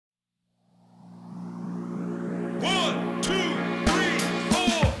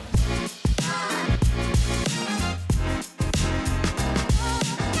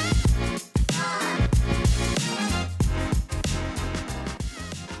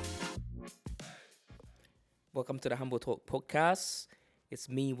Welcome to the Humble Talk podcast. It's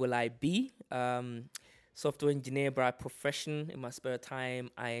me, Will I Be? Software engineer by profession. In my spare time,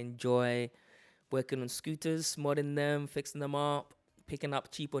 I enjoy working on scooters, modding them, fixing them up, picking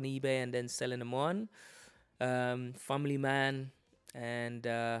up cheap on eBay, and then selling them on. Family man, and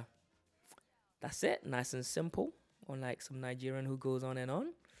that's it. Nice and simple. Unlike some Nigerian who goes on and on.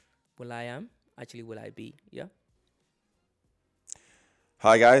 Will I am. Actually, will I be? Yeah.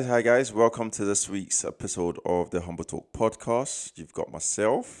 Hi guys, welcome to this week's episode of the Humble Talk podcast. You've got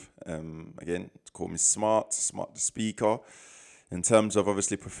myself, again, call me Smart the speaker. In terms of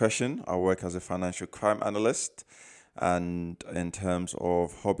obviously profession, I work as a financial crime analyst, and in terms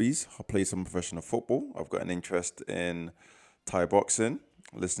of hobbies, I play some professional football. I've got an interest in Thai boxing,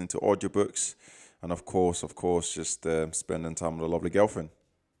 listening to audiobooks, and of course, just spending time with a lovely girlfriend.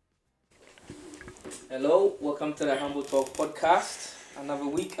 Hello, welcome to the Humble Talk podcast. Another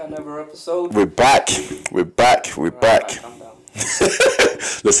week, another episode. We're back. Right, calm down.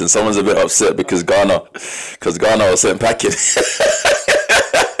 Listen, someone's a bit upset because Ghana was sent packing.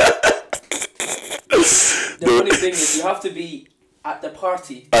 The funny thing is, you have to be at the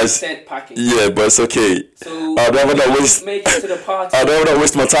party sent packing. Yeah, but it's okay. So I'd rather not waste. make it to the party. I'd rather not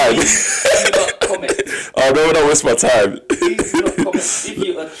waste my time. Do not comment. I'd rather not waste my time. Please do not comment. If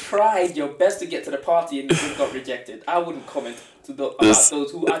you tried your best to get to the party and you got rejected, I wouldn't comment about those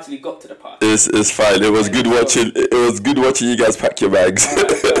who actually got to the party. It's fine. It was good watching. It was good watching you guys pack your bags.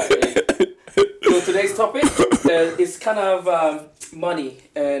 Right. So today's topic is kind of money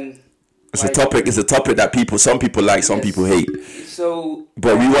and. It's a topic that some people like, some people hate. So,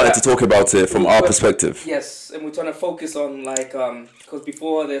 but we wanted to talk about it from our perspective. Yes, and we're trying to focus on because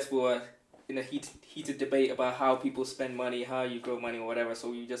before this we were in a heated debate about how people spend money, how you grow money or whatever.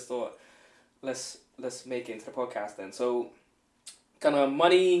 So we just thought, let's make it into the podcast then. So, kind of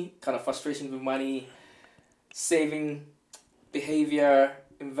money, kind of frustrations with money, saving behavior,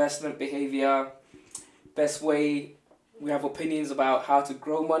 investment behavior, best way. We have opinions about how to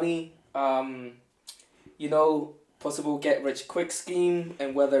grow money. Possible get rich quick scheme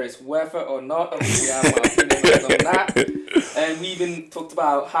and whether it's worth it or not. And we have our opinions on that. And we even talked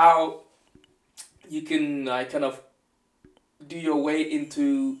about how you can kind of do your way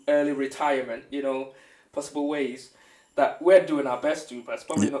into early retirement, possible ways that we're doing our best to, but it's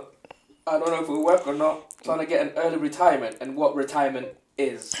probably not. I don't know if it will work or not. Trying to get an early retirement and what retirement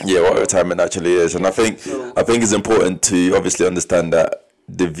is. Yeah, what retirement actually is. And I think it's important to obviously understand that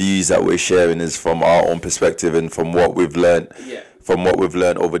the views that we're sharing is from our own perspective and from what we've learned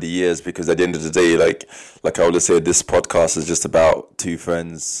over the years, because at the end of the day, like I always say, this podcast is just about two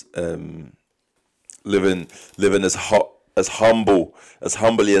friends living as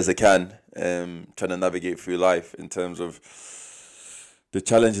humbly as they can, trying to navigate through life in terms of the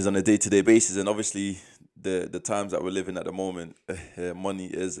challenges on a day-to-day basis. And obviously the times that we're living at the moment, money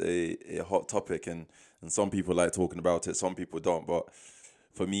is a hot topic, and some people like talking about it, some people don't. But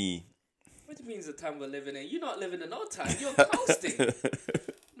for me, what do you mean it's the time we're living in? You're not living in our time. You're coasting.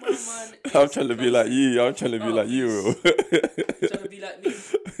 My man, I'm trying to be like you. I'm trying to be like you. Trying to be like me.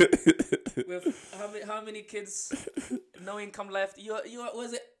 With how many kids? No income left. You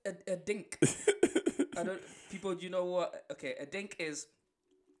was it a dink? Do you know what? Okay, a dink is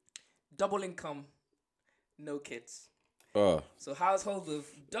double income, no kids. Oh. So households with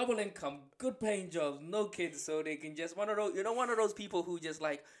double income, good paying jobs, no kids, so they can just one of those people who just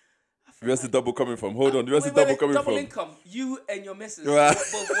like. Where's the double coming from? Hold on, where's the double coming from? Double income, you and your missus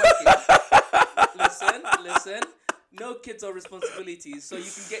both working. Listen. No kids or responsibilities, so you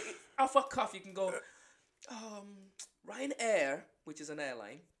can get off a cuff. You can go, Ryanair, which is an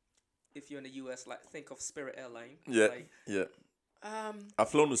airline. If you're in the US, like think of Spirit Airline. Yeah. I've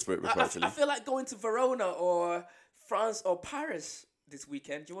flown with Spirit before, actually. I feel like going to Verona or France or Paris this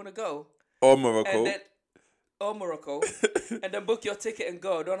weekend. Do you want to go? Or Morocco. And then book your ticket and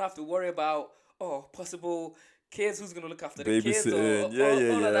go. Don't have to worry about possible kids, who's going to look after the kids or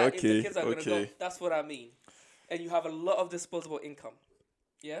all of that. Okay, if the kids are going to go. That's what I mean. And you have a lot of disposable income.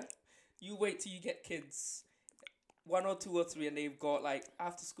 Yeah? You wait till you get kids, 1 or 2 or 3, and they've got like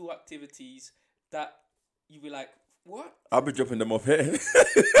after school activities that you be like, what? I'll be dropping them off here.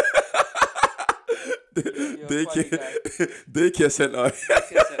 Daycare center.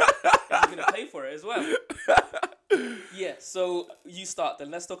 You're gonna pay for it as well. Yeah, so you start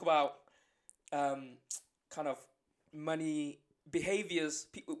then. Let's talk about kind of money behaviors.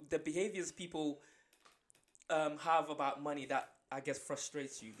 The behaviors people have about money that I guess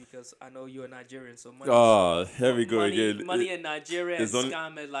frustrates you because I know you're Nigerian, so here we go again. Money in Nigeria and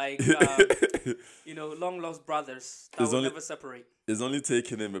scam are like long lost brothers that will never separate. It's only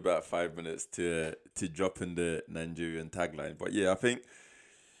taken him about 5 minutes to drop in the Nigerian tagline, but yeah, I think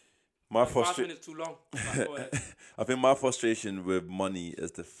my 5 minutes too long. I think my frustration with money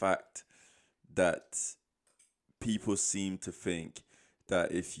is the fact that people seem to think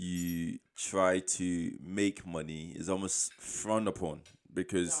that if you try to make money, it's almost frowned upon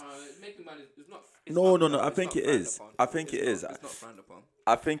because making money is not. No. I think it is. I think it is. It's not frowned upon.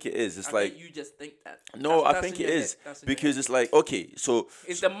 I think it is. It's like you just think that. No, I think it is because it's like okay, so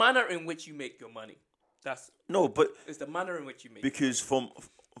it's the manner in which you make your money. It's the manner in which you make. Because from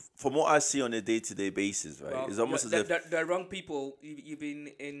what I see on a day-to-day basis, right, it's almost as if the wrong people. You've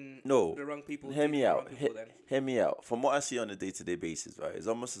been in the wrong people. Hear me out. Hear me out. From what I see on a day-to-day basis, right, it's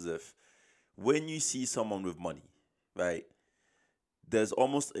almost as if when you see someone with money, right, there's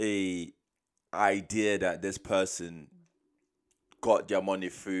almost a idea that this person got their money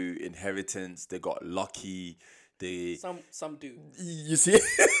through inheritance. They got lucky. Some do. You see,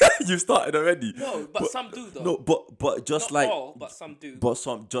 you started already. No, but some do though. No, but just not like all, but some do. But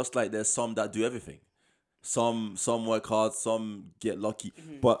some, just like there's some that do everything. Some work hard, some get lucky.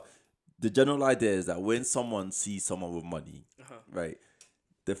 Mm-hmm. But the general idea is that when someone sees someone with money, right,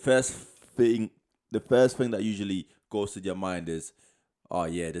 the first thing that usually goes to their mind is, oh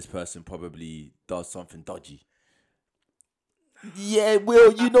yeah, this person probably does something dodgy. Yeah,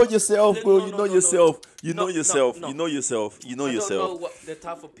 Will, you know yourself, Will. You know yourself. You know yourself. You know yourself. You know yourself. I don't know what the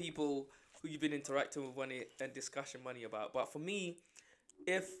type of people who you've been interacting with money and discussing money about. But for me,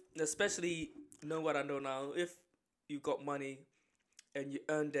 especially know what I know now, if you got money and you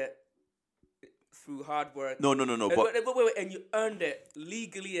earned it through hard work. No. Wait, and you earned it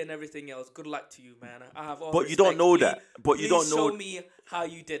legally and everything else. Good luck to you, man. I have all. But you don't know that. But you don't know. Show me how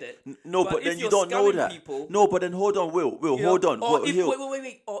you did it. No, but then you don't know that. No, but then hold on, Will, hold on.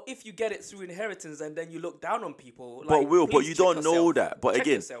 Wait. Or if you get it through inheritance and then you look down on people. But Will, but you don't know that. But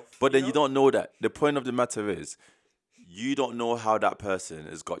again, but then you don't know that. The point of the matter is, you don't know how that person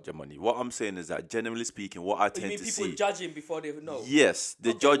has got your money. What I'm saying is that, generally speaking, what I tend to see... people judging before they know? Yes,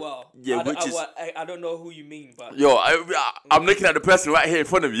 the judge... Well, yeah, I don't know who you mean, but... Yo, I'm looking at the person right here in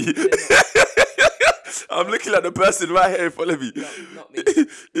front of me. I'm looking at the person right here in front of me. No, not me.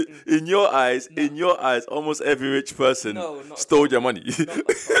 In your eyes, almost every rich person stole your money.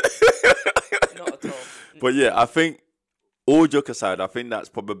 Not at all. But yeah, I think, all joke aside, I think that's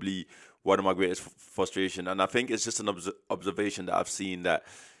probably one of my greatest frustration, and I think it's just an observation that I've seen, that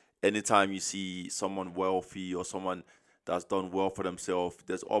anytime you see someone wealthy or someone that's done well for themselves,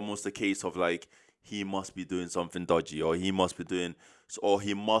 there's almost a case of like, he must be doing something dodgy, or he must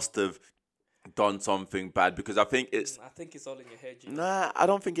have done something bad, because I think it's all in your head. Nah, I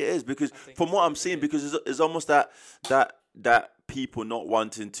don't think it is, because from what I'm seeing, because it's almost that people not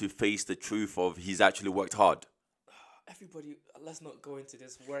wanting to face the truth of he's actually worked hard. Everybody, let's not go into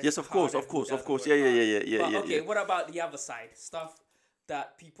this work. Yes, of course. Yeah. Okay, what about the other side? Stuff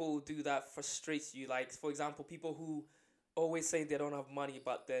that people do that frustrates you. Like, for example, people who always say they don't have money,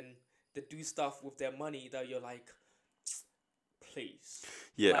 but then they do stuff with their money that you're like, please.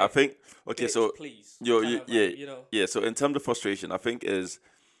 Yeah, like, I think, okay, bitch, so, please. Yeah, so in terms of frustration, I think is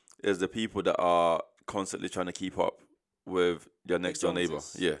the people that are constantly trying to keep up with their next door neighbor.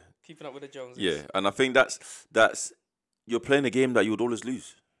 Yeah. Keeping up with the Joneses. Yeah, and I think that's you're playing a game that you would always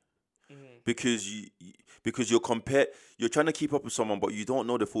lose, because you're trying to keep up with someone, but you don't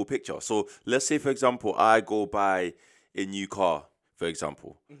know the full picture. So let's say, for example, I go buy a new car, for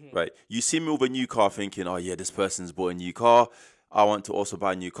example, right? You see me with a new car thinking, oh yeah, this person's bought a new car, I want to also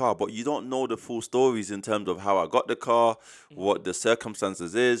buy a new car, but you don't know the full stories in terms of how I got the car, what the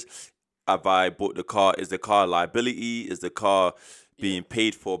circumstances is. Have I bought the car? Is the car a liability? Is the car being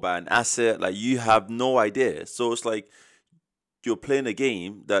paid for by an asset? Like, you have no idea. So it's like, you're playing a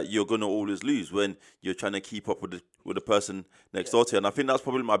game that you're gonna always lose when you're trying to keep up with the person next door to you. And I think that's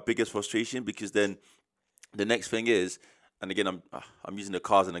probably my biggest frustration, because then the next thing is, and again, I'm using the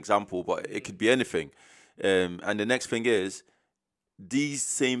car as an example, but it could be anything. And the next thing is, these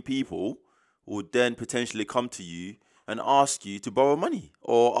same people would then potentially come to you and ask you to borrow money,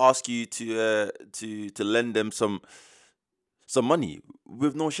 or ask you to lend them some money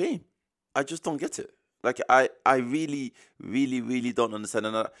with no shame. I just don't get it. Like, I really, really, really don't understand.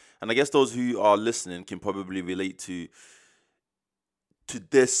 And I guess those who are listening can probably relate to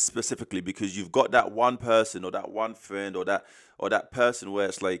this specifically, because you've got that one person, or that one friend, or that person where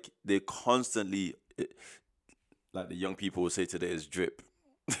it's like they constantly, like the young people will say today, is drip.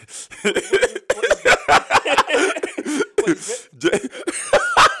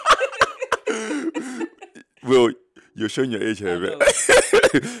 Well, you're showing your age here a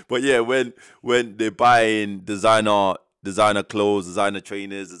bit. But yeah, when they buy in designer clothes, designer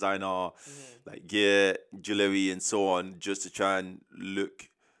trainers, designer like gear, jewelry, and so on, just to try and look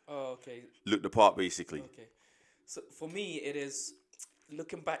the part, basically. Okay. So for me, it is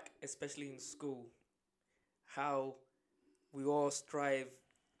looking back, especially in school, how we all strive.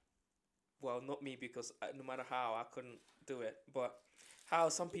 Well, not me, because no matter how, I couldn't do it. But how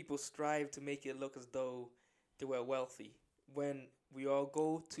some people strive to make it look as though they were wealthy when we all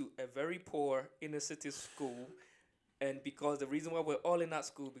go to a very poor inner city school. And because the reason why we're all in that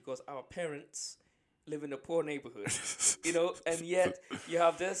school, because our parents live in a poor neighborhood, and yet you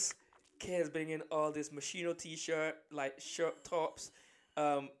have this kids bringing all this Machino t-shirt, like shirt tops,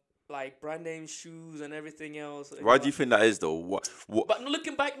 like brand name shoes and everything else. Why do you think that is, though? What? But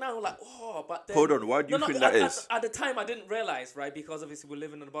looking back now, like, but then, hold on. Why do you think that is? At the time, I didn't realize, right? Because obviously we're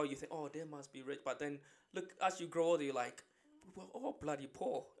living in the bar. You think, they must be rich. But then look, as you grow older, you're like, we're all bloody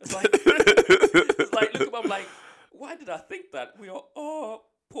poor. It's like, look, I'm like, why did I think that? We are all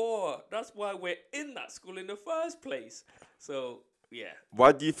poor. That's why we're in that school in the first place. So yeah.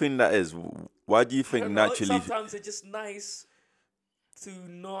 Why do you think that is? Why do you think naturally? Sometimes it's just nice to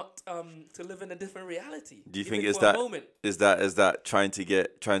not to live in a different reality. Do you think is that trying to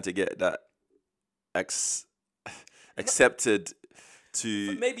get that accepted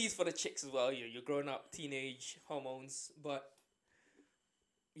to? Maybe it's for the chicks as well. You're growing up, teenage hormones, but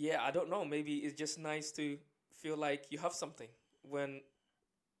yeah, I don't know. Maybe it's just nice to feel like you have something when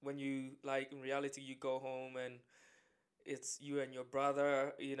you, like, in reality you go home and it's you and your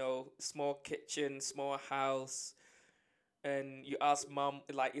brother, small kitchen, small house, and you ask mom,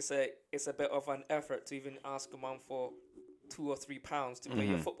 like, it's a bit of an effort to even ask your mom for £2 or £3 to pay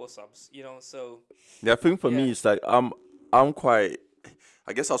your football subs, so yeah, I think for me it's like I'm quite,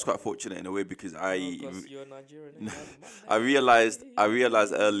 I guess I was quite fortunate in a way, because you're Nigerian. I realized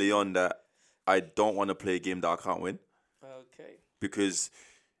early on that I don't want to play a game that I can't win. Okay. Because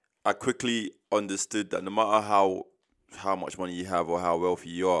I quickly understood that no matter how much money you have or how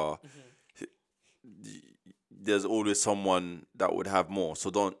wealthy you are, there's always someone that would have more. So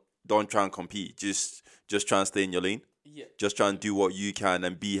don't try and compete. Just try and stay in your lane. Yeah. Just try and do what you can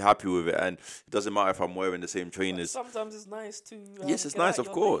and be happy with it. And it doesn't matter if I'm wearing the same trainers. But sometimes it's nice to. Yes, it's nice,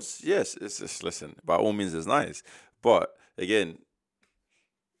 of course. Lane. Yes, it's listen. By all means, it's nice. But again,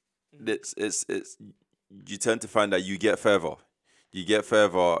 it's you tend to find that you get further. You get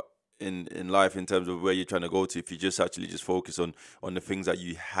further in life in terms of where you're trying to go to if you just actually just focus on the things that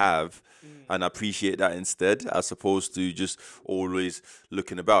you have and appreciate that instead, as opposed to just always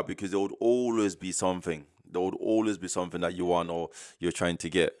looking about, because there would always be something. There would always be something that you want or you're trying to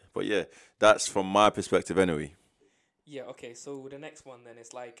get. But yeah, that's from my perspective anyway. Yeah, okay. So the next one then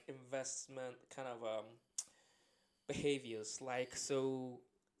is like investment kind of behaviors. Like,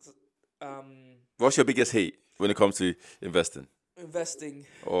 what's your biggest hate when it comes to investing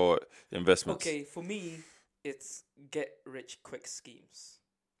or investments? Okay, for me, it's get rich quick schemes.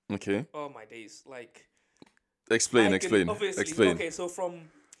 Okay. Oh my days, like. Explain. Okay, so from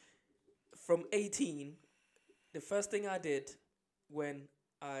 18, the first thing I did when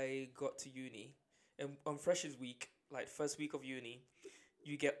I got to uni, and on Freshers Week, like first week of uni,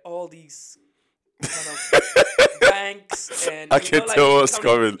 you get all these kind of banks and I can tell what's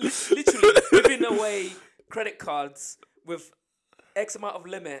coming. Literally giving away credit cards with X amount of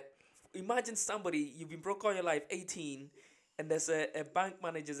limit. Imagine somebody, you've been broke all your life, 18, and there's a bank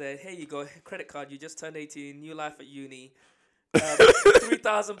manager there, hey, you go, credit card, you just turned 18, new life at uni,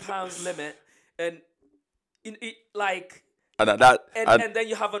 £3,000 limit, and and then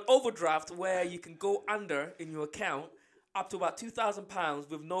you have an overdraft where you can go under in your account up to about £2,000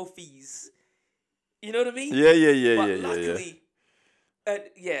 with no fees. You know what I mean? Yeah. But luckily,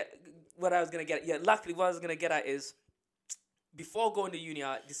 what I was gonna get at is, before going to uni,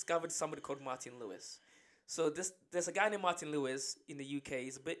 I discovered somebody called Martin Lewis. So there's a guy named Martin Lewis in the UK.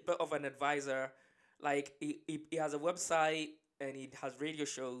 He's a bit of an advisor. Like he has a website and he has radio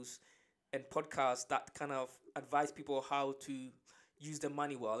shows and podcasts that kind of advise people how to use their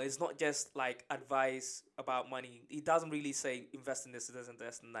money well. It's not just like advice about money. He doesn't really say invest in this, and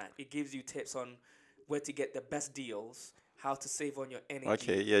this and that. It gives you tips on where to get the best deals, how to save on your energy.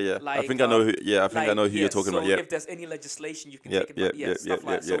 Okay, yeah. Like, I think I know who. Yeah, I think I know who you're talking about. Yeah. If there's any legislation you can take it. Stuff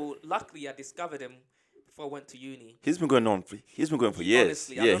like that. So luckily, I discovered him before I went to uni. He's been going for years.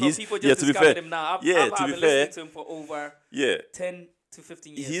 Honestly, I don't know, people just discovered him now. I've been listening to him for over 10 to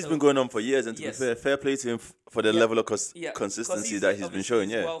 15 years. He's been going on for years, and to be fair play to him for the level of consistency that he's been showing.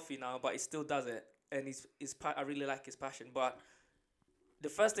 He's wealthy now, but he still does it. and I really like his passion. But the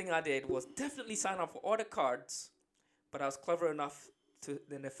first thing I did was definitely sign up for all the cards, but I was clever enough to.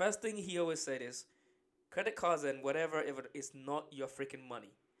 Then the first thing he always said is, credit cards and whatever, if it is not your freaking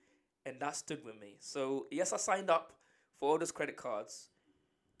money, and that stood with me. So yes, I signed up for all those credit cards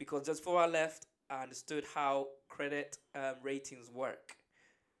because just before I left, I understood how credit ratings work.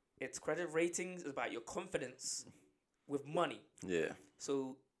 It's credit ratings is about your confidence with money. Yeah.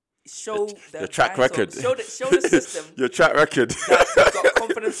 So show your track record. Show the system. Your track record. That you've got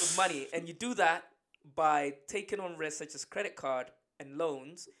confidence with money, and you do that by taking on risks such as credit card and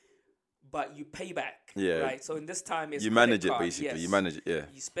loans, but you pay back. Yeah. Right. So in this time, it's you manage card, it basically. yes. You manage it. Yeah.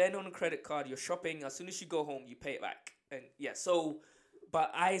 You spend on a credit card. You're shopping. As soon as you go home, you pay it back. And yeah. So,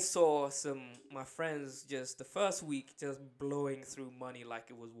 but I saw my friends just the first week just blowing through money like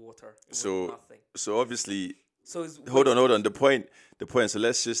it was water. It was nothing. So obviously. So hold on. The point. So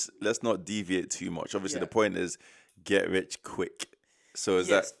let's not deviate too much. Obviously, the point is get rich quick. So is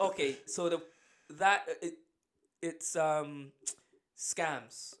that okay? So it's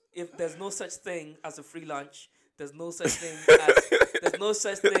scams. If there's no such thing as a free lunch, there's no such thing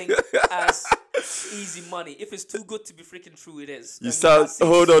as easy money. If it's too good to be freaking true, it is.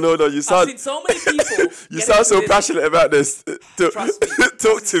 Hold on. You sound. I've seen so many people. You sound so passionate about this. Trust me.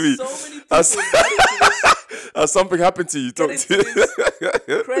 Talk to me. So many people. Has something happened to you? Talk to me.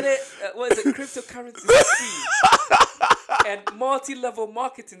 Credit, what is it? Cryptocurrency scheme and multi-level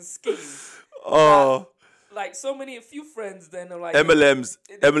marketing scheme. Oh. Like a few friends then are like MLMs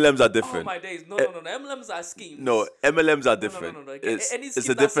are different. Oh my days, no. MLMs are schemes. No, MLMs are different. No. It's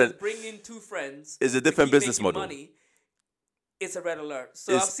a different. Bring in two friends. It's a different business model. Money, it's a red alert.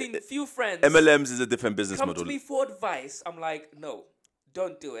 So I've seen few friends. MLMs is a different business model. Come to me for advice. I'm like, no,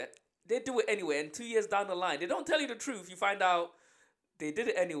 don't do it. They do it anyway, and 2 years down the line, they don't tell you the truth. You find out they did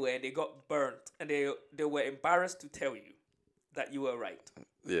it anyway, and they got burnt, and they were embarrassed to tell you that you were right.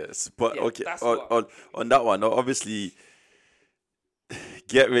 Yes, but okay. On that one, obviously,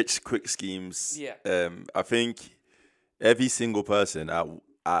 get rich quick schemes. Yeah. I think every single person at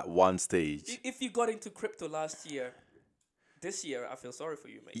one stage. If you got into crypto last year, this year I feel sorry for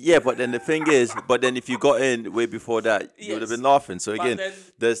you, mate. Yeah, but then the thing is, if you got in way before that, you would have been laughing. So again,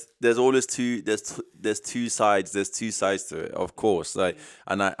 there's always there's two sides. There's two sides to it, of course. Like,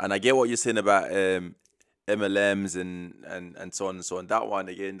 and I get what you're saying about MLMs and so on and so on. That one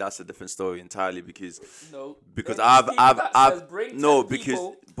again, that's a different story entirely because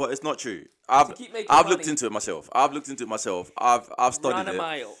but it's not true. I've looked into it myself. I've studied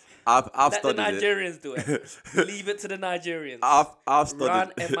it. I've studied Let the Nigerians do it. Leave it to the Nigerians. I've studied.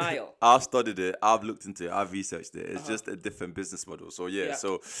 Run a mile. I've studied it. I've looked into it. I've researched it. It's just a different business model. So yeah.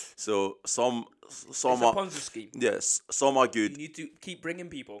 So some it's a Ponzi scheme. Yes, some are good. You need to keep bringing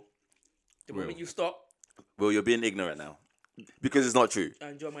people. The moment you stop. Well, you're being ignorant now. Because it's not true. I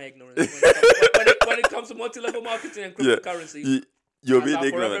enjoy my ignorance. When it comes to multi-level marketing and cryptocurrency, you're being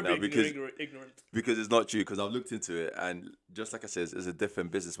ignorant now because it's not true. Because I've looked into it, and just like I said, it's a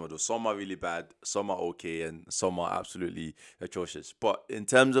different business model. Some are really bad, some are okay, and some are absolutely atrocious. But in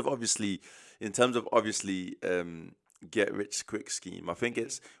terms of obviously, get rich quick scheme, I think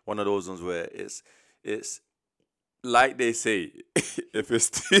it's one of those ones where it's like they say, if it's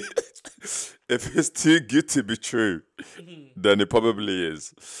too good to be true, then it probably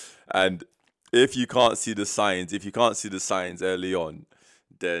is. And if you can't see the signs early on,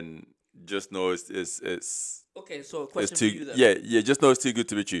 then just know it's okay. So a question for you then. Yeah, just know it's too good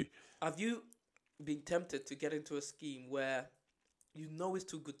to be true. Have you been tempted to get into a scheme where you know it's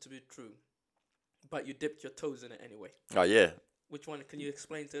too good to be true, but you dipped your toes in it anyway? Oh yeah. Which one can you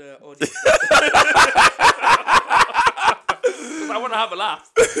explain to the audience? I want to have a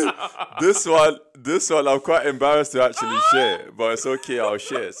laugh. This one, I'm quite embarrassed to actually share, but it's okay. I'll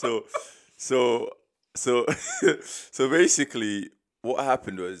share. So basically, what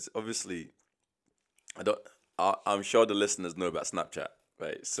happened was obviously, I'm sure the listeners know about Snapchat,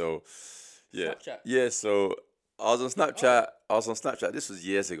 right? So, yeah, Snapchat. Yeah. So I was on Snapchat. This was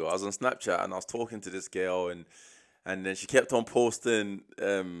years ago. I was on Snapchat and I was talking to this girl, and then she kept on posting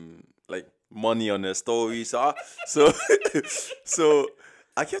like money on her story. So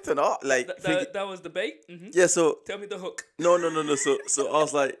I kept on that was the bait. Mm-hmm. Yeah. So tell me the hook. No. So I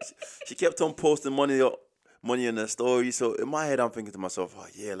was like, she kept on posting money on her story. So in my head, I'm thinking to myself, oh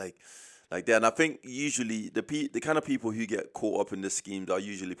yeah, like that. And I think usually the kind of people who get caught up in the schemes are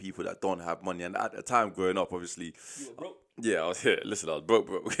usually people that don't have money. And at the time growing up, obviously, you were broke. Yeah, I was broke.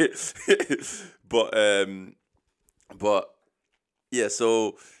 But yeah,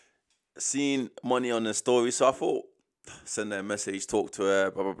 so seeing money on the story, so I thought, send her a message, talk to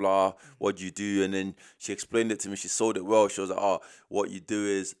her, blah blah blah. What do you do? And then she explained it to me. She sold it well. She was like, "Oh, what you do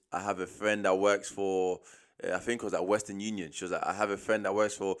is I have a friend that works for, I think it was at Western Union." She was like, "I have a friend that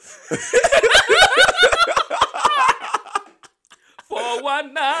works for."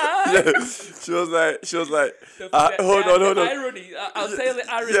 419. Yeah. She was like, hold on. Irony. I'll tell the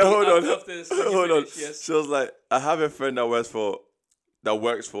irony. Yeah, hold on. After this, Hold on. Yes. She was like, "I have a friend that works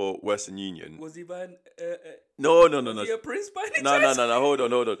for Western Union." Was he buying? No. Was he a prince by any No. chance? Hold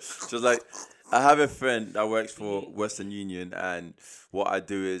on. She was like, "I have a friend that works for Western Union, and what I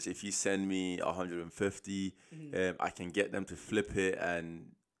do is if you send me 150, I can get them to flip it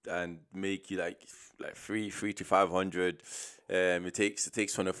and make you like 3 to 500. It takes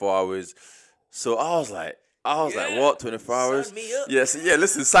 24 hours." So I was like, what, 24 hours? Sign me up. Yes, yeah.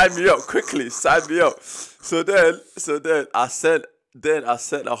 Listen, sign me up quickly. Sign me up. So then I sent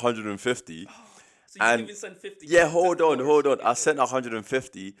 150. So you didn't even send 50. Yeah, hold on. I sent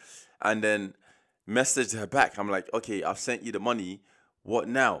 150 and then messaged her back. I'm like, "Okay, I've sent you the money. What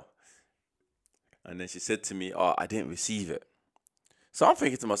now?" And then she said to me, "Oh, I didn't receive it." So I'm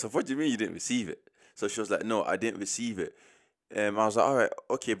thinking to myself, "What do you mean you didn't receive it?" So she was like, "No, I didn't receive it." I was like, "All right,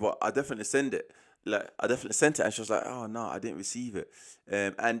 okay, but I definitely sent it. Like, I definitely sent it." And she was like, "Oh, no, I didn't receive it."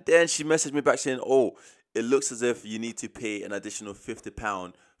 And then she messaged me back saying, "Oh, it looks as if you need to pay an additional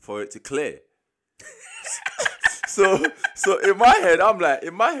 £50 for it to clear." So in my head, I'm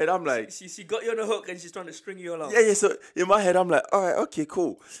like, She got you on the hook and she's trying to string you along. yeah. So in my head, I'm like, all right, okay,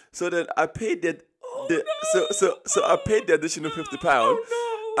 cool. So then I paid so I paid the additional £50,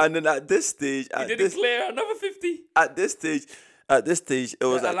 and then at this stage, clear another 50. At this stage, it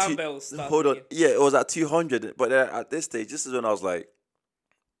was The like alarm bells start hold on, ringing. yeah, it was at 200. But then at this stage, this is when I was like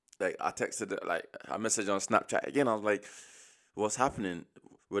I texted it, like I messaged on Snapchat again. I was like, "What's happening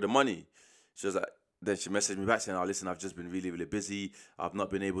with the money?" She was like, then she messaged me back saying, "Oh, listen, I've just been really, really busy. I've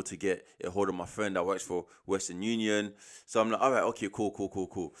not been able to get a hold of my friend that works for Western Union." So I'm like, "All right, okay,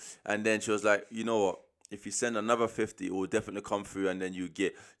 cool." And then she was like, "You know what? If you send another 50, it will definitely come through, and then you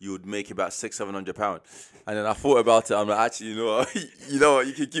would make about £600-700. And then I thought about it. I'm like, "Actually, you know what?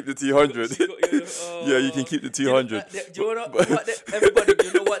 You can keep the 200. Yeah, you can keep the 200. Do you know everybody? Do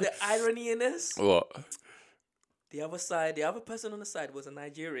you know what the irony in this? What? The other person on the side was a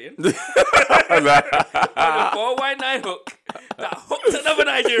Nigerian. On the 419 hook that hooked another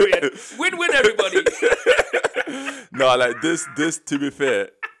Nigerian. Win-win, everybody. No, like this. To be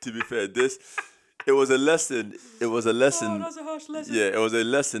fair, this. It was a lesson. Oh, that's a harsh lesson. Yeah, it was a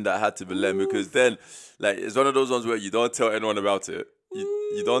lesson that had to be learned, because then, like, it's one of those ones where you don't tell anyone about it.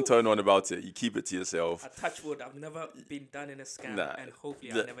 You don't tell anyone about it. You keep it to yourself. I touch wood. I've never been done in a scam, and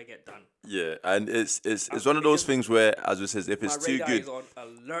hopefully I'll never get done. Yeah, and it's one of those things where, as we says, if it's too good, is on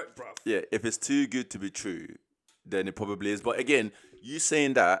alert, bro. yeah, if it's too good to be true, then it probably is. But again, you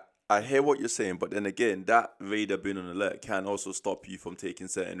saying that, I hear what you're saying, but then again, that radar being on alert can also stop you from taking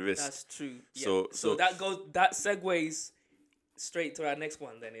certain risks. That's true. Yeah. So that segues straight to our next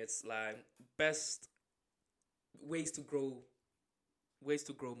one. Then it's like best ways to grow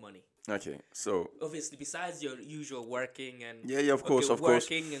money. Okay, so Obviously, besides your usual working and yeah, of course,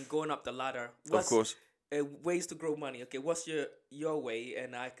 working and going up the ladder. Of course. Ways to grow money. Okay, what's your way,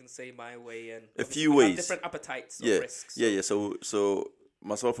 and I can say my way, and a few we have ways. different appetites or risks. Yeah. So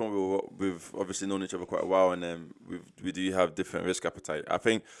myself and we've obviously known each other quite a while, and we do have different risk appetite. I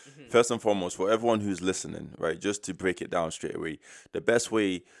think first and foremost, for everyone who's listening, right, just to break it down straight away, the best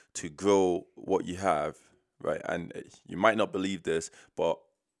way to grow what you have, right, and you might not believe this, but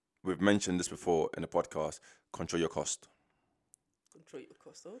we've mentioned this before in the podcast: control your cost. Control your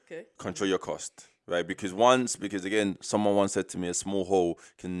cost. Okay. Control your cost, right? Because again, someone once said to me, a small hole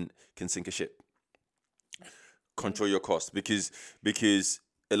can sink a ship. Control your cost, because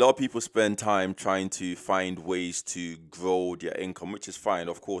a lot of people spend time trying to find ways to grow their income, which is fine.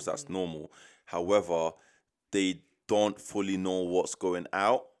 Of course, that's normal. However, they don't fully know what's going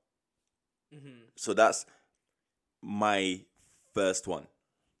out. So that's my first one.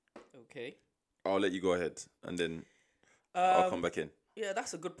 Okay. I'll let you go ahead, and then I'll come back in. Yeah,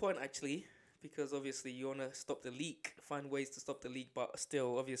 that's a good point, actually, because obviously you want to stop the leak, find ways to stop the leak, but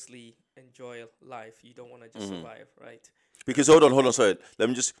still obviously enjoy life. You don't want to just survive, right? Because hold on, sorry. Let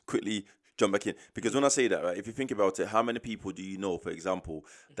me just quickly jump back in. Because when I say that, right, if you think about it, how many people do you know, for example,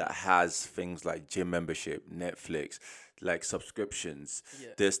 that has things like gym membership, Netflix, like subscriptions,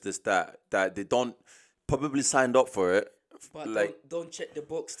 this, that they don't probably signed up for it. But like, don't check the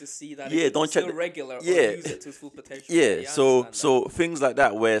books to see that don't it's check still regular or use it to its full potential. Yeah, so things like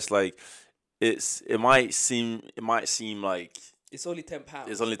that where it's like it might seem like It's only £10.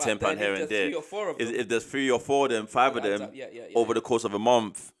 It's only But £10 then here if and there's there. 3 or 4 of them, If there's 3 or 4 of them, 5 of adds them up. Yeah, over the course of a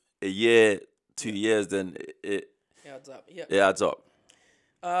month, a year, 2 years, then it adds up. Yeah. it adds up.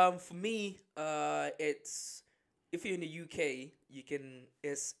 For me, it's if you're in the UK,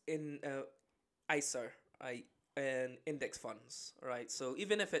 it's in ISA, right, and index funds, right. So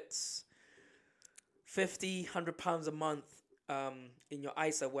even if it's 50, £100 a month, in your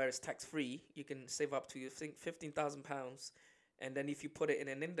ISA where it's tax free, you can save up to I think £15,000, and then if you put it in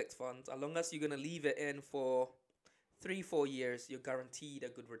an index fund, as long as you're gonna leave it in for 3-4 years, you're guaranteed a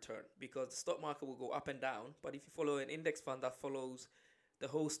good return because the stock market will go up and down. But if you follow an index fund that follows the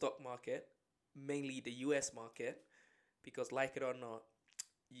whole stock market, mainly the US market, because like it or not,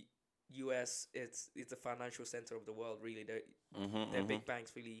 US it's the financial center of the world. Really, they're big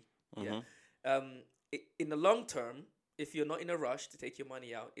banks. Really, yeah. In the long term, if you're not in a rush to take your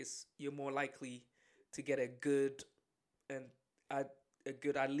money out, you're more likely to get a good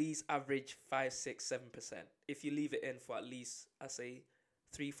at least average 5, 6, 7% if you leave it in for at least I say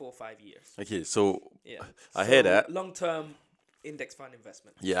 3, 4, 5 years. Okay, so Yeah, I hear that. Long term index fund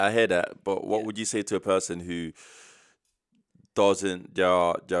investment. Yeah, I hear that. But what would you say to a person who doesn't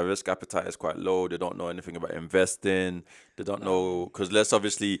their risk appetite is quite low? They don't know anything about investing. They don't know because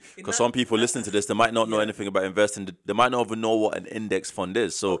some people listening to this, they might not know anything about investing. They might not even know what an index fund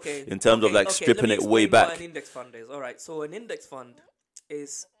is. So in terms of stripping it way back, what an index fund is. All right, so an index fund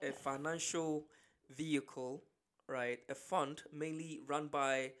is a financial vehicle, right? A fund mainly run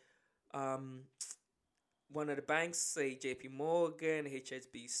by one of the banks, say JP Morgan,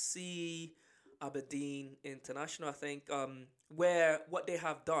 HSBC, Aberdeen International, I think, where what they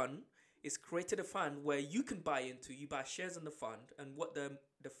have done is created a fund where you can you buy shares in the fund, and what the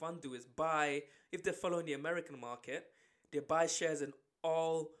fund do is buy, if they're following the American market, they buy shares in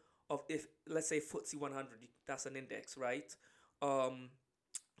all of, if let's say FTSE 100, that's an index, right?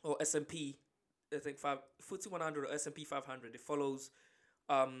 Or S&P, I think FTSE 100 or S&P 500, it follows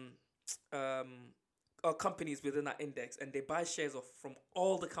companies within that index, and they buy shares from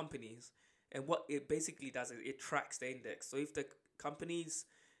all the companies. And what it basically does is it tracks the index. So if the company's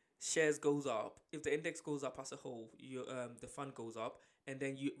shares goes up, if the index goes up as a whole, the fund goes up, and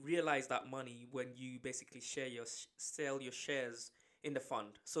then you realize that money when you basically sell your shares in the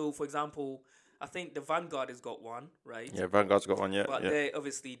fund. So for example, I think the Vanguard has got one, right? Yeah, Vanguard's got one, yeah. But they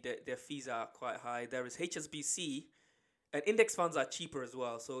obviously their fees are quite high. There is HSBC, and index funds are cheaper as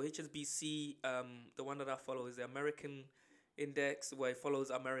well. So HSBC, the one that I follow is the American index, where it follows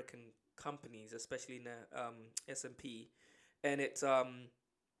American companies, especially in the S&P, and it's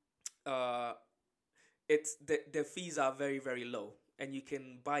the fees are very, very low, and you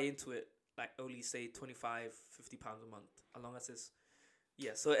can buy into it like only say £25-50 a month, as long as it's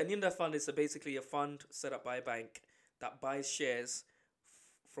so an index fund is basically a fund set up by a bank that buys shares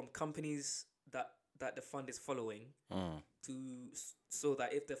from companies that the fund is following, so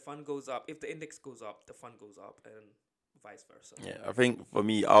that if the fund goes up, if the index goes up, the fund goes up, and vice versa. Yeah, I think for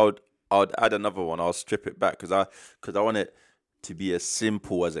me, I'd add another one. I'll strip it back because I want it to be as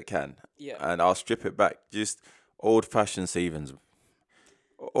simple as it can. Yeah. And I'll strip it back. Just old-fashioned savings.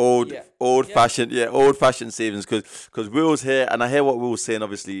 Old-fashioned savings. Because Will's here, and I hear what Will's saying.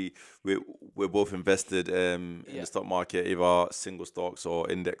 Obviously, we're both invested in the stock market, either single stocks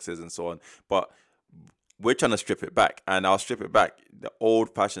or indexes and so on. But we're trying to strip it back, and I'll strip it back, the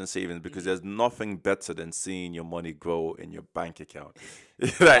old-fashioned savings, because there's nothing better than seeing your money grow in your bank account.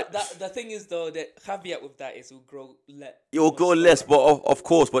 Right. The thing is, though, the caveat with that is it will grow less. It will grow less, but of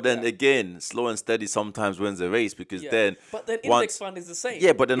course, but then again, slow and steady sometimes wins the race, because then... But then index fund is the same.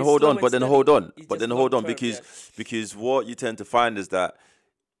 Yeah, but then hold on, because what you tend to find is that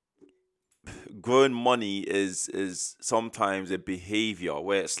growing money is sometimes a behavior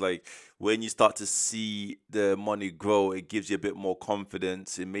where it's like when you start to see the money grow, it gives you a bit more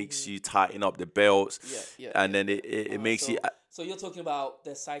confidence. It makes you tighten up the belts, and then it makes you. So you're talking about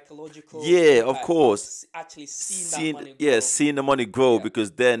the psychological. Yeah, of course. Actually seeing that money grow. Yeah, seeing the money grow, because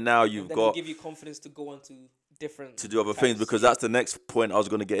then now you've got. It'll give you confidence to go on to different. To do other things, because that's the next point I was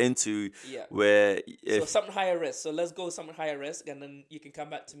going to get into. Yeah. Where so something higher risk. So let's go something higher risk, and then you can come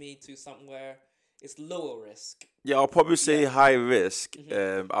back to me to something where it's lower risk. Yeah, I'll probably say high risk.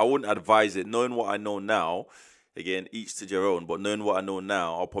 I wouldn't advise it. Knowing what I know now, again, each to their own. But knowing what I know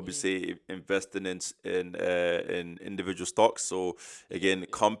now, I'll probably say investing in individual stocks. So again,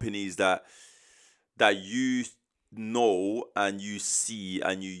 companies that you know and you see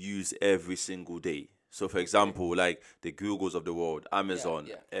and you use every single day. So for example, like the Googles of the world, Amazon,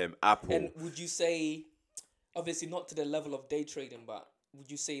 Apple. And would you say, obviously not to the level of day trading, but would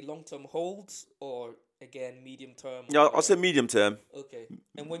you say long-term holds or again, medium term? Yeah, I'll say medium term. Okay.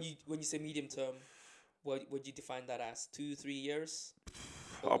 And when you say medium term, what would you define that as? 2-3 years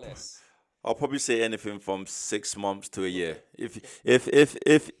or less? I'll probably say anything from 6 months to a year.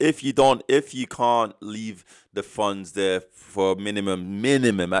 If you can't leave the funds there for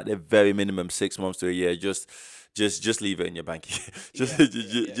minimum at the very minimum 6 months to a year, just leave it in your bank.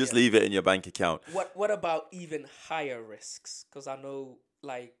 just leave it in your bank account. What about even higher risks? Because I know,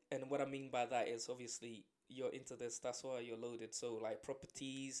 like, and what I mean by that is obviously you're into this. That's why you're loaded. So like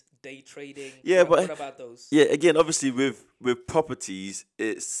properties, day trading. Yeah, what about those? Yeah, again, obviously with properties,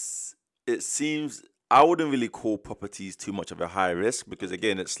 it seems I wouldn't really call properties too much of a high risk because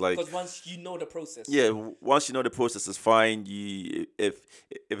again, it's like because once you know the process. Yeah, once you know the process is fine. If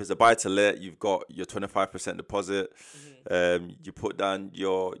it's a buy to let, you've got your 25% deposit. You put down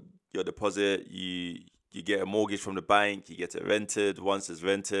your deposit. You get a mortgage from the bank. You get it rented. Once it's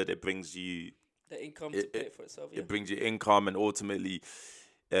rented, it brings you the income to pay for itself. It brings you income, and ultimately,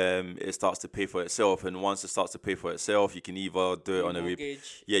 it starts to pay for itself. And once it starts to pay for itself, you can either do it on a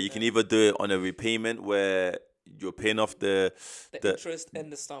can either do it on a repayment where you're paying off the interest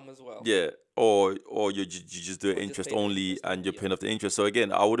and the sum as well. Yeah, or you just do it interest only and you're paying off the interest. So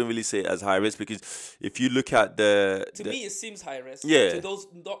again, I wouldn't really say it as high risk because if you look at to me it seems high risk. Yeah. To those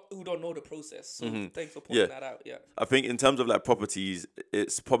who don't know the process. So thanks for pointing that out. Yeah. I think in terms of like properties,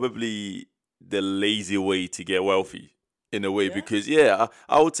 it's probably the lazy way to get wealthy. In a way, because I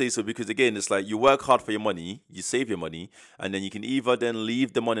would say so because again, it's like you work hard for your money, you save your money, and then you can either then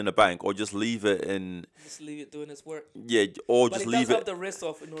leave the money in the bank or just leave it doing its work. Yeah, or but just leave it. But it does have the risk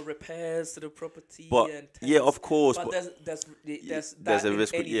of repairs to the property. But and yeah, of course. But there's a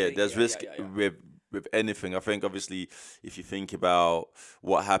risk. There's risk with anything. I think obviously, if you think about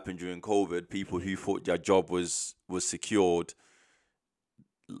what happened during COVID, people who thought their job was secured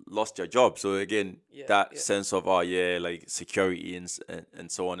lost your job. So again, sense of like security and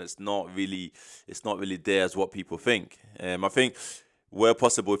so on, it's not really there as what people think. I think where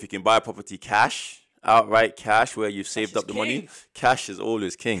possible, if you can buy a property outright cash where you've saved up the money, cash is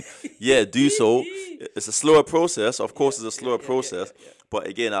always king. Yeah, do so. It's a slower process, of course. It's a slower process, but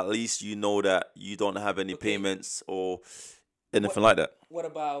again, at least you know that you don't have any payments or anything like that. What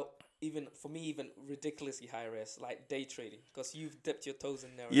about even ridiculously high risk, like day trading, because you've dipped your toes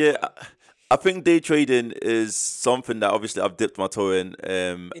in there. Yeah, I think day trading is something that obviously I've dipped my toe in.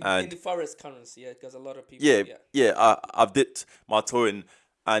 In the forex currency, because a lot of people. I've dipped my toe in,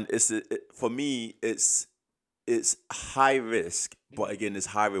 and for me, it's high risk, but again, it's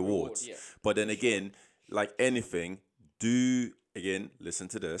high rewards. But then again, like anything, listen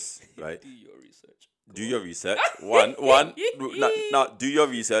to this, right? Do your research. Do your research. One. Now, do your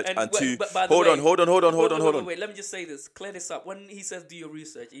research. And two. Hold on. Wait, let me just say this. Clear this up. When he says do your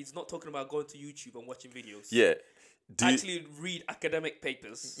research, he's not talking about going to YouTube and watching videos. Yeah. Actually, read academic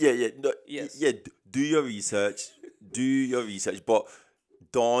papers. Yeah. No, yes. Yeah. Do your research. But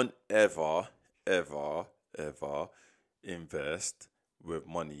don't ever invest with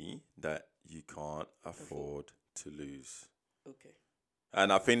money that you can't afford to lose. Okay.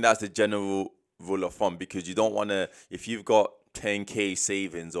 And I think that's the general rule of thumb, because you don't want to, if you've got 10k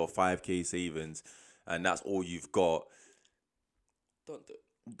savings or 5k savings and that's all you've got,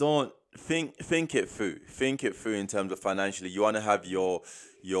 don't think it through in terms of financially. You want to have your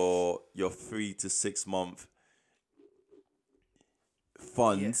 3 to 6 month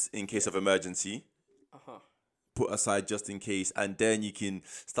funds in case of emergency put aside just in case, and then you can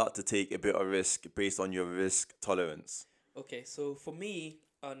start to take a bit of risk based on your risk tolerance. Okay, so for me,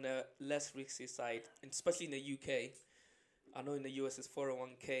 on the less risky side, especially in the UK, I know in the US it's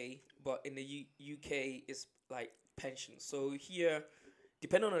 401k, but in the UK it's like pension. So here,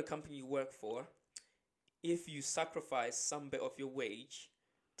 depending on the company you work for, if you sacrifice some bit of your wage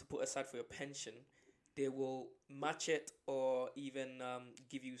to put aside for your pension, they will match it or even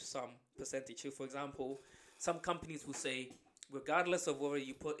give you some percentage. So for example, some companies will say, regardless of whether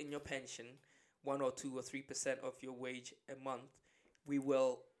you put in your pension 1 or 2 or 3% of your wage a month, we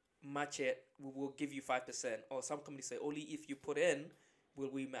will match it. We will give you 5%. Or some companies say only if you put in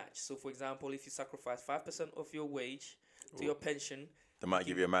will we match. So for example, if you sacrifice 5% of your wage to your pension, they might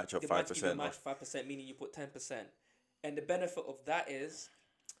give you a match of 5%. Give you a match 5%, meaning you put 10%. And the benefit of that is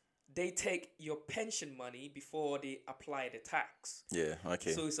they take your pension money before they apply the tax. Yeah,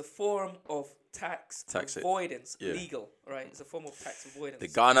 okay. So it's a form of tax avoidance, legal, right? It's a form of tax avoidance. The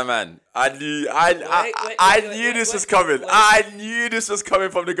Ghana man. I knew this was coming. I knew this was coming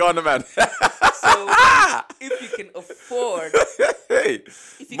from the Ghana man. So if you can afford,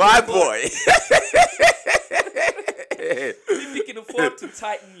 if you can afford to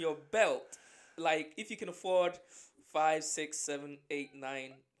tighten your belt like if you can afford 5, 6, 7, 8,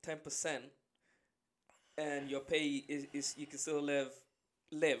 9, 10%, and your pay is you can still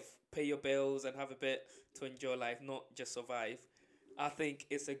live, pay your bills and have a bit to enjoy life, not just survive. I think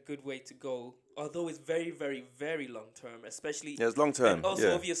it's a good way to go. Although it's very, very, very long term, especially. Yeah, it's long And term. also,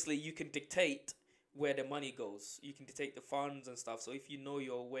 Yeah. obviously, you can dictate where the money goes. You can dictate the funds and stuff. So if you know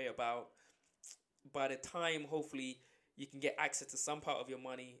your way about, by the time, hopefully, you can get access to some part of your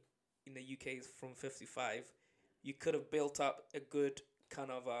money in the UK is from 55, you could have built up a good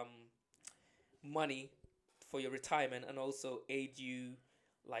kind of money for your retirement and also aid you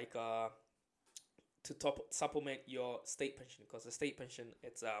like to top supplement your state pension, because the state pension,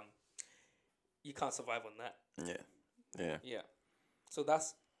 it's you can't survive on that. Yeah. Yeah. So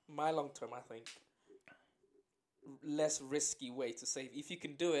that's my long term, I think, less risky way to save. If you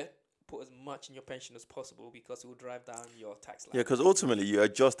can do it, put as much in your pension as possible because it will drive down your tax Yeah, line. because ultimately you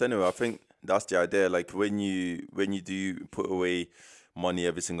adjust anyway. I think that's the idea. Like when you do put away money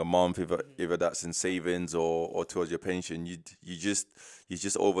every single month, either that's in savings or towards your pension, you just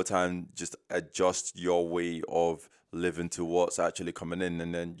over time just adjust your way of living to what's actually coming in,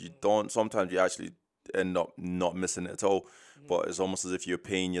 and then you don't. Sometimes you actually end up not missing it at all. But it's almost as if you're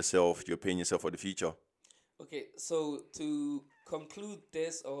paying yourself for the future. Okay, so to conclude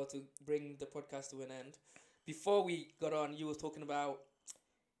this or to bring the podcast to an end, before we got on, you were talking about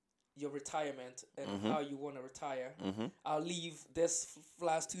your retirement and how you want to retire. I'll leave this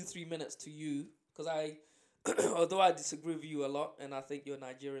last 2-3 minutes to you because I, although I disagree with you a lot, and I think you're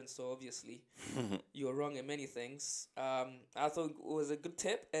Nigerian, so obviously you're wrong in many things. I thought it was a good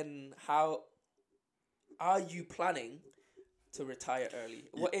tip. And how are you planning to retire early?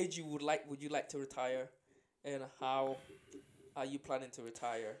 What age would you like to retire, and how are you planning to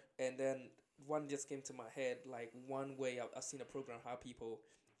retire? And then one just came to my head, like one way I've seen a program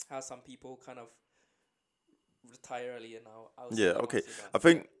how some people kind of retire early, and I'll Yeah. Okay. I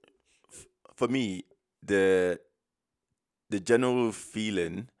think for me the general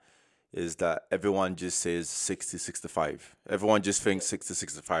feeling is that everyone just says 60, 65. Everyone just thinks 60,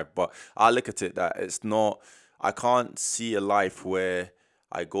 65. But I look at it that it's not, I can't see a life where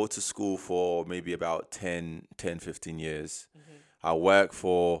I go to school for maybe about 10, 15 years. I work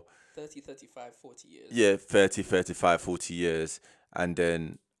for 30, 35, 40 years. Yeah, 30, 35, 40 years. And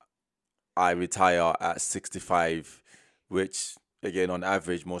then I retire at 65, which again, on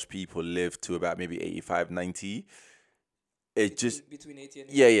average, most people live to about maybe 85, 90. It just between 80 and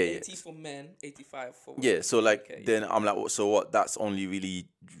 80. Yeah. 80 for men, 85 for women. Yeah, so like then I'm like, so what? That's only really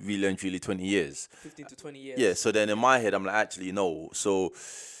and truly 20 years. 15 to 20 years. Yeah, so then in my head I'm like, actually no. So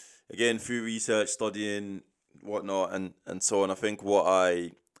again, through research, studying, whatnot, and so on, I think what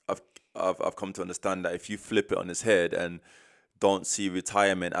I've come to understand that if you flip it on its head and don't see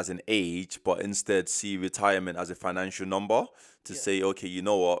retirement as an age, but instead see retirement as a financial number to say, okay, you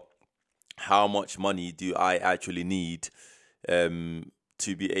know what? How much money do I actually need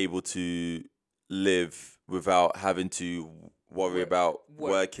to be able to live without having to worry about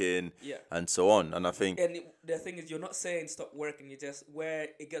working and so on? And I think... And the thing is, you're not saying stop working, you just, where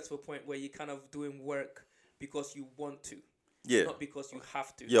it gets to a point where you're kind of doing work because you want to. Yeah. Not because you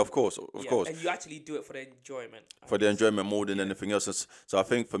have to. Yeah, of course, of course. And you actually do it for the enjoyment. For the enjoyment more than anything else. So I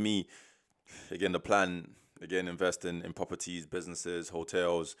think for me, again, the plan, invest in properties, businesses,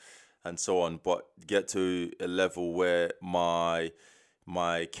 hotels, and so on, but get to a level where my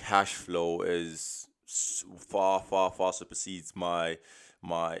cash flow is far supersedes my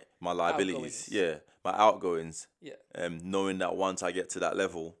liabilities. Outgoings. Yeah, my outgoings. Yeah. Knowing that once I get to that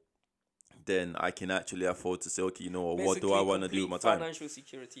level, then I can actually afford to say, okay, you know what, Basically, what do I want to do with my time? Financial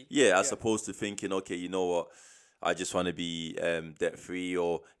security. Yeah, as opposed to thinking, okay, you know what, I just want to be debt free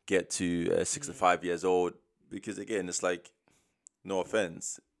or get to 65 years old, because again, it's like, no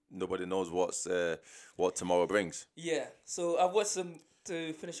offense, nobody knows what tomorrow brings. Yeah. So I've watched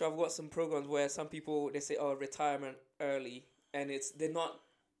to finish off, I've watched some programs where some people, they say, oh, retirement early, and they're not,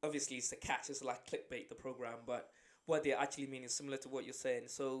 obviously it's a catch, it's like clickbait, the program, but what they actually mean is similar to what you're saying.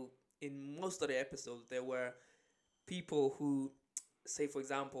 So in most of the episodes, there were people who, say for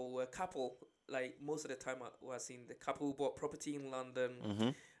example, were a couple, like most of the time I was seeing the couple who bought property in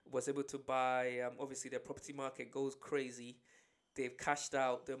London, was able to buy, obviously the property market goes crazy, they've cashed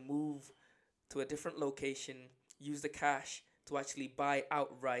out, they move to a different location, use the cash to actually buy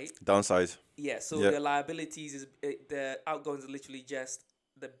outright. Downsize. Yeah, so the liabilities is, the outgoings are literally just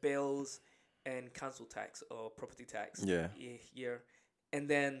the bills and council tax or property tax. Yeah. Year. And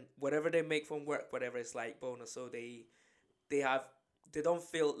then whatever they make from work, whatever it's like bonus, so they don't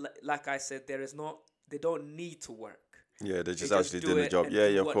feel like I said, they don't need to work. Yeah, they're just They actually do doing the it job. and Yeah,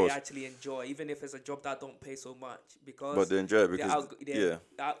 do yeah, of what course. they actually enjoy, even if it's a job that don't pay so much, because But they enjoy it because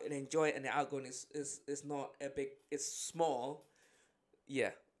they enjoy it, and the outgoing is not a big, it's small.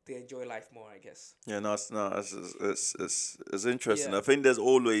 Yeah, they enjoy life more, I guess. yeah, no, it's interesting. Yeah. I think there's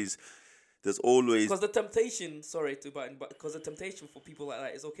always Because the temptation, sorry to button, but because the temptation for people like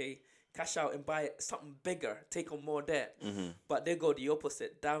that is, okay, cash out and buy something bigger, take on more debt. But they go the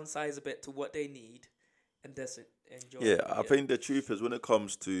opposite, downsize a bit to what they need, and that's it. Enjoy. Yeah, I think the truth is when it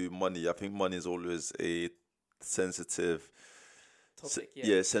comes to money, I think money is always a sensitive Topic,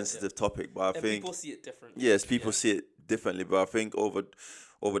 sensitive topic. But I and think people see it differently. yes, people see it differently. But I think over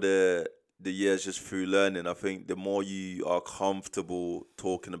the years, just through learning, I think the more you are comfortable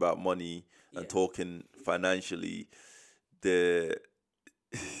talking about money and talking financially, the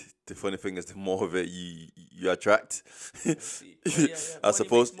the funny thing is, the more of it you attract. I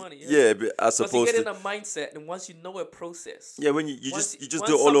suppose. Money, But I suppose you get in a mindset, and once you know a process. Yeah, when you once, just do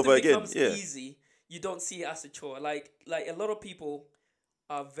once it all over again. becomes Yeah. easy, you don't see it as a chore. Like a lot of people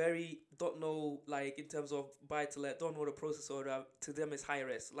are don't know, like, in terms of buy to let, don't know the process, or to them it's high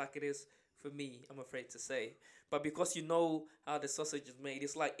risk, like it is for me, I'm afraid to say. But because you know how the sausage is made,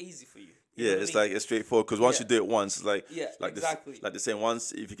 it's like easy for you. Yeah, it's like it's straightforward, because once you do it once, it's like exactly. like the same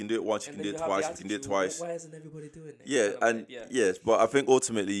once. If you can do it once, you can do it twice. If you can do it twice, why isn't everybody doing it? yeah, and yes, but I think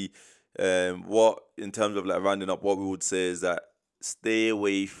ultimately, what in terms of like rounding up, what we would say is that stay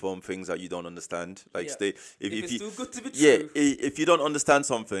away from things that you don't understand. Like stay if it's you too good to be true. if you don't understand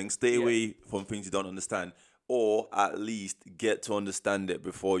something, stay away from things you don't understand, or at least get to understand it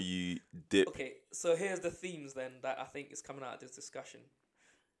before you dip. Okay, so here's the themes then that I think is coming out of this discussion.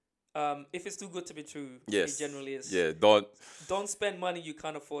 If it's too good to be true, Yes, it generally is. Yeah, Don't spend money you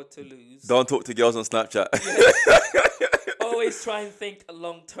can't afford to lose. don't talk to girls on Snapchat. Always try and think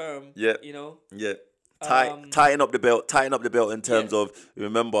long term. Yeah. You know. Yeah. Tighten up the belt in terms of,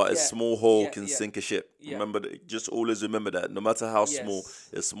 remember, a small hole can sink a ship. Yeah. Remember just always remember that. No matter how small,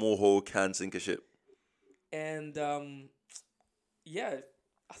 a small hole can sink a ship. And I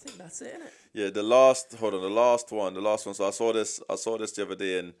think that's it, innit? Yeah, the last one. So I saw this the other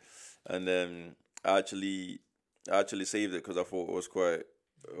day, and I actually saved it because I thought it was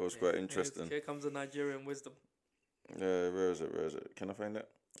quite interesting. Here comes the Nigerian wisdom. Where is it? Can I find it?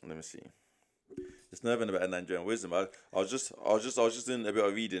 Let me see. It's never about Nigerian wisdom. I was just doing a bit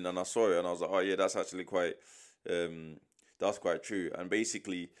of reading, and I saw it, and I was like, oh yeah, that's actually quite that's quite true. And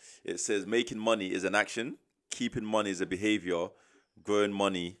basically, it says making money is an action, keeping money is a behavior, growing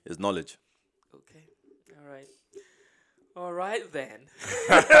money is knowledge. Okay, all right then.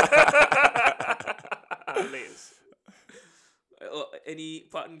 Liz. Any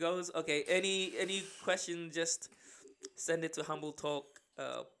button goes? Okay. Any question? Just send it to Humble Talk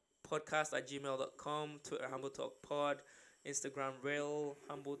podcast@gmail.com, Twitter Humble Talk Pod, Instagram Real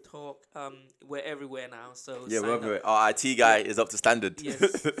Humble Talk. We're everywhere now. So yeah, we're everywhere. Our IT guy is up to standard.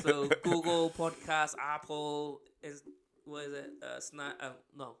 Yes. So Google Podcast, Apple what is it?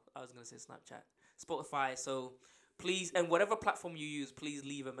 No, I was gonna say Snapchat, Spotify. So please, and whatever platform you use, please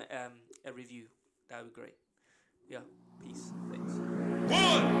leave a review. That would be great. Yeah. Peace.